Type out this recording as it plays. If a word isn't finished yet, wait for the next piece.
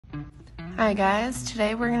Hi guys,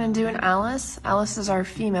 today we're going to do an Alice. Alice is our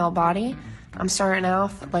female body. I'm starting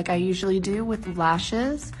off like I usually do with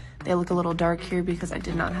lashes. They look a little dark here because I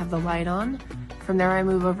did not have the light on. From there I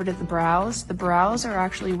move over to the brows. The brows are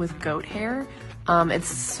actually with goat hair. It's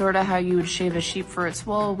sort of how you would shave a sheep for its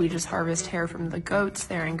wool. We just harvest hair from the goats.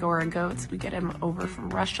 They're Angora goats. We get them over from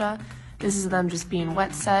Russia. This is them just being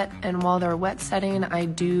wet set, and while they're wet setting, I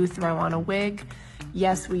do throw on a wig.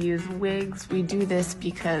 Yes, we use wigs. We do this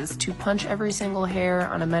because to punch every single hair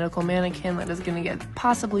on a medical mannequin that is going to get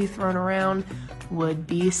possibly thrown around would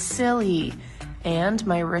be silly. And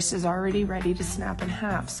my wrist is already ready to snap in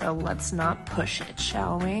half, so let's not push it,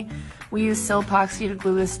 shall we? We use Silpoxy to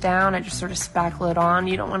glue this down. I just sort of spackle it on.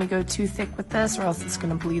 You don't want to go too thick with this or else it's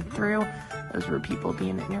going to bleed through. Those were people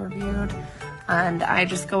being interviewed. And I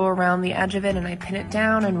just go around the edge of it and I pin it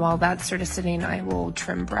down, and while that's sort of sitting, I will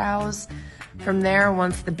trim brows. From there,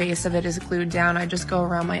 once the base of it is glued down, I just go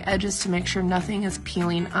around my edges to make sure nothing is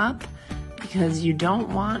peeling up because you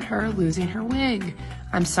don't want her losing her wig.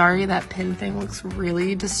 I'm sorry, that pin thing looks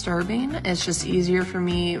really disturbing. It's just easier for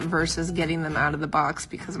me versus getting them out of the box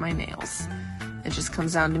because of my nails. It just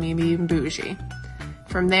comes down to me being bougie.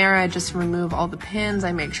 From there, I just remove all the pins.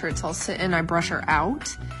 I make sure it's all sitting. I brush her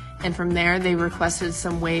out. And from there, they requested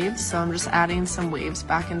some waves, so I'm just adding some waves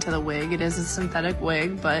back into the wig. It is a synthetic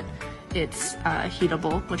wig, but it's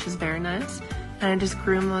heatable, which is very nice. And I just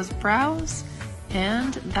groom those brows,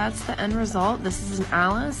 and that's the end result. This is an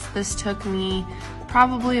Alice. This took me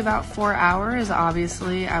probably about 4 hours.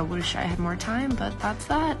 Obviously, I wish I had more time, but that's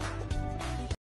that.